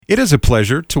It is a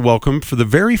pleasure to welcome for the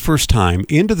very first time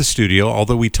into the studio,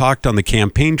 although we talked on the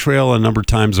campaign trail a number of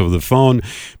times over the phone,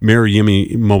 Mayor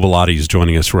Yemi Mobolade is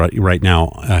joining us right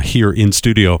now here in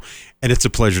studio, and it's a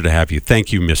pleasure to have you.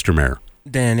 Thank you, Mr. Mayor.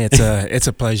 Dan, it's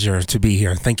a pleasure to be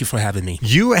here. Thank you for having me.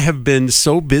 You have been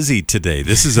so busy today.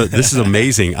 This is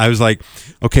amazing. I was like,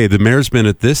 okay, the mayor's been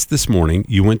at this morning.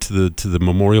 You went to the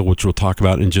memorial, which we'll talk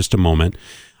about in just a moment.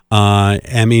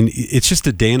 I mean, it's just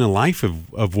a day in the life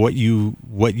of what you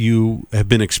have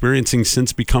been experiencing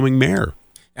since becoming mayor.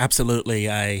 Absolutely.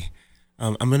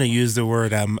 I'm going to use the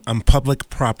word I'm public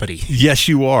property. Yes,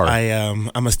 you are.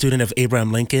 I'm a student of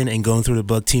Abraham Lincoln and going through the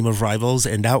book Team of Rivals,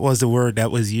 and that was the word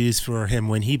that was used for him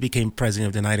when he became president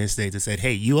of the United States. It said,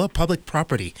 hey, you are public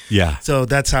property. Yeah. So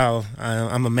that's how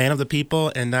I'm a man of the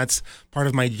people, and that's part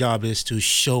of my job is to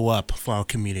show up for our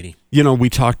community. You know, we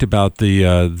talked about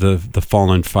the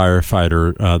fallen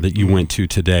firefighter that you went to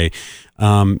today,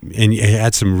 and you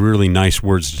had some really nice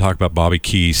words to talk about Bobby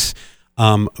Keese.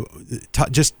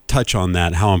 Just touch on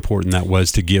that, how important that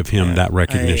was to give him that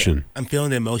recognition. I'm feeling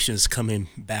the emotions coming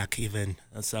back even,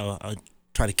 so I'll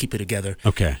try to keep it together.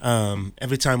 Okay.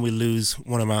 Every time we lose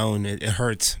one of our own, it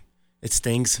hurts. It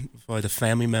stings for the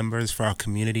family members, for our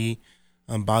community.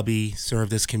 Bobby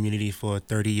served this community for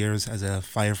 30 years as a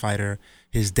firefighter.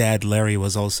 His dad, Larry,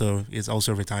 is also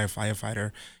a retired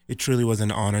firefighter. It truly was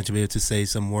an honor to be able to say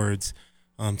some words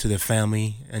to the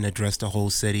family and address the whole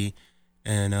city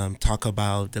and talk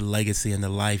about the legacy and the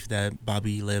life that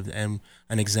Bobby lived and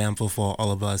an example for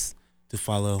all of us to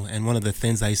follow. And one of the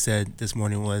things I said this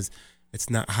morning was, it's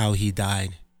not how he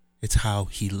died, it's how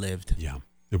he lived. Yeah.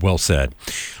 Well said.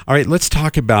 All right, let's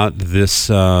talk about this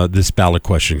ballot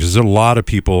question, because there's a lot of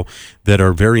people that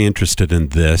are very interested in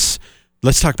this.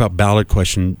 Let's talk about ballot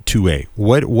question 2A.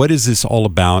 What is this all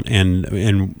about,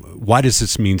 and why does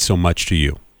this mean so much to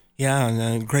you?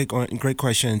 Yeah, great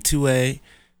question. 2A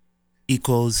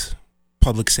equals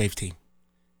public safety.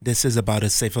 This is about a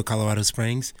safer Colorado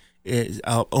Springs.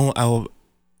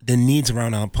 The needs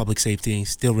around our public safety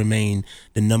still remain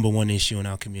the number one issue in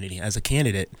our community. As a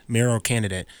candidate, mayoral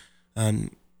candidate,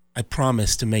 I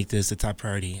promise to make this a top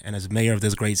priority. And as mayor of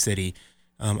this great city,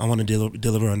 I want to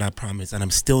deliver on that promise. And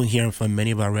I'm still hearing from many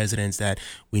of our residents that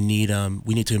we need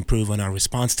to improve on our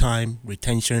response time,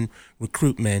 retention,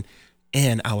 recruitment,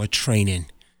 and our training.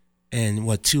 And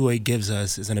what 2A gives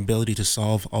us is an ability to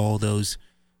solve all those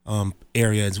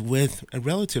areas with a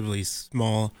relatively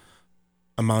small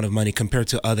amount of money compared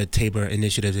to other Tabor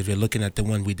initiatives. If you're looking at the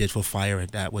one we did for fire,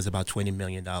 that was about $20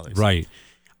 million. Right.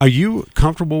 Are you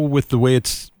comfortable with the way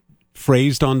it's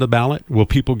phrased on the ballot? Will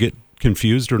people get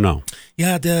confused or no?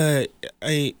 Yeah,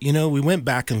 we went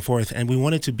back and forth, and we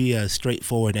wanted to be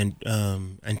straightforward and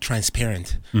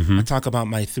transparent. Mm-hmm. I talk about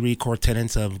my 3 core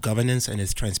tenets of governance, and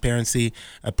it's transparency,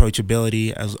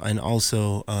 approachability, and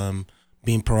also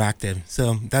being proactive.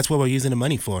 So that's what we're using the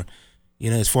money for.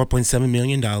 It's $4.7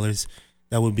 million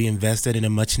that will be invested in a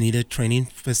much-needed training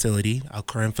facility. Our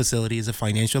current facility is a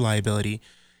financial liability,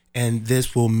 and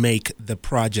this will make the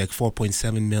project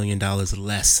 $4.7 million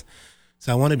less.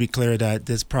 So I want to be clear that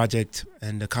this project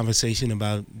and the conversation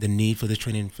about the need for the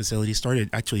training facility started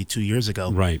actually 2 years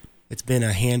ago. Right. It's been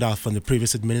a handoff from the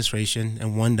previous administration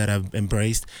and one that I've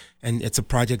embraced, and it's a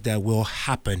project that will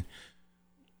happen.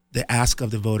 The ask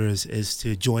of the voters is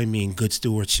to join me in good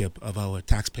stewardship of our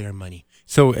taxpayer money.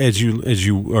 So as you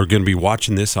are going to be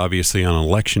watching this, obviously on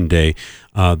election day,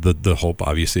 the hope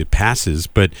obviously it passes.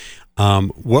 But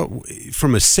what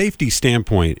from a safety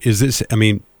standpoint is this? I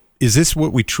mean, is this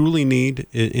what we truly need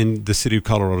in the city of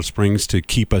Colorado Springs to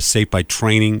keep us safe by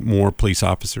training more police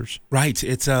officers? Right.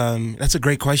 It's that's a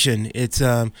great question. It's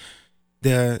the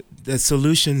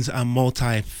solutions are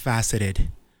multifaceted.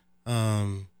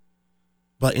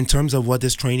 But in terms of what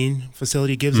this training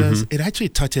facility gives us, it actually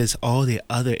touches all the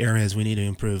other areas we need to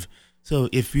improve. So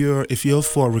if you're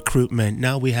for recruitment,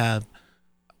 now we have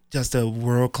just a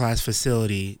world-class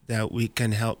facility that we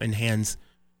can help enhance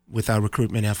with our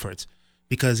recruitment efforts.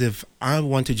 Because if I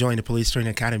want to join the Police Training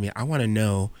Academy, I want to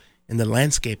know in the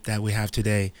landscape that we have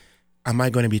today, am I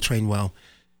going to be trained well?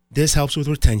 This helps with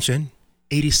retention.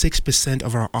 86%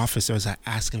 of our officers are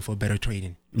asking for better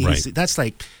training. Right. That's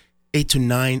like 8 to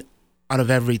 9 out of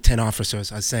every 10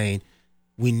 officers are saying,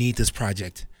 we need this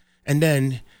project. And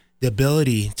then the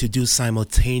ability to do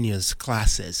simultaneous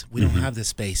classes. We don't have the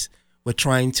space. We're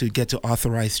trying to get to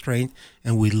authorized strength,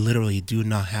 and we literally do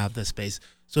not have the space.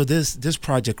 So this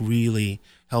project really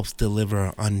helps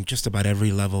deliver on just about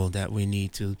every level that we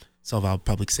need to solve our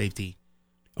public safety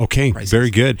Okay, prices.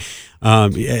 very good.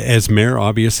 As mayor,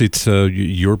 obviously, it's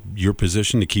your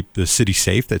position to keep the city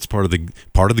safe. That's part of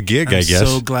the gig, I guess. I'm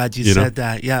so glad you said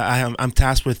that. Yeah, I'm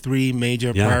tasked with 3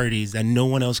 major priorities that no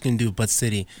one else can do but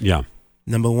city. Yeah.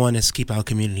 Number 1 is keep our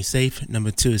community safe.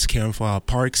 Number 2 is caring for our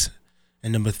parks.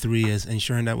 And number 3 is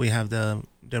ensuring that we have the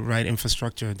right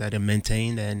infrastructure that are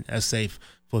maintained and are safe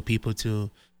for people to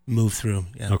move through.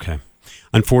 Yeah. Okay.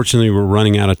 Unfortunately, we're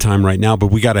running out of time right now, but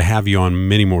we got to have you on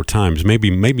many more times,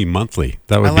 maybe monthly.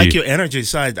 That would I like your energy,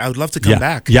 so I would love to come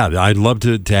back. Yeah, I'd love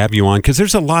to have you on because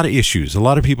there's a lot of issues. A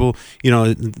lot of people,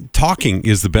 talking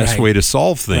is the best way to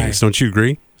solve things. Right. Don't you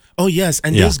agree? Oh yes,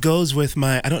 and this goes with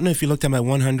my. I don't know if you looked at my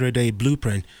 100-day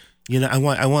blueprint. I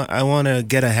want to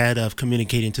get ahead of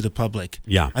communicating to the public.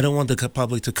 Yeah. I don't want the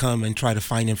public to come and try to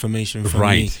find information from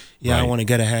me. Yeah, I want to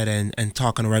get ahead and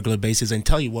talk on a regular basis and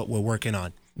tell you what we're working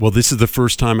on. Well, this is the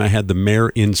first time I had the mayor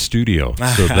in studio,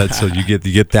 so you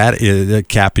get that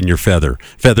cap in your feather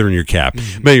in your cap.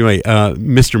 Mm-hmm. But anyway,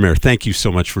 Mr. Mayor, thank you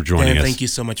so much for joining us. Thank you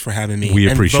so much for having me.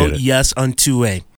 We appreciate and vote it. Yes on 2A.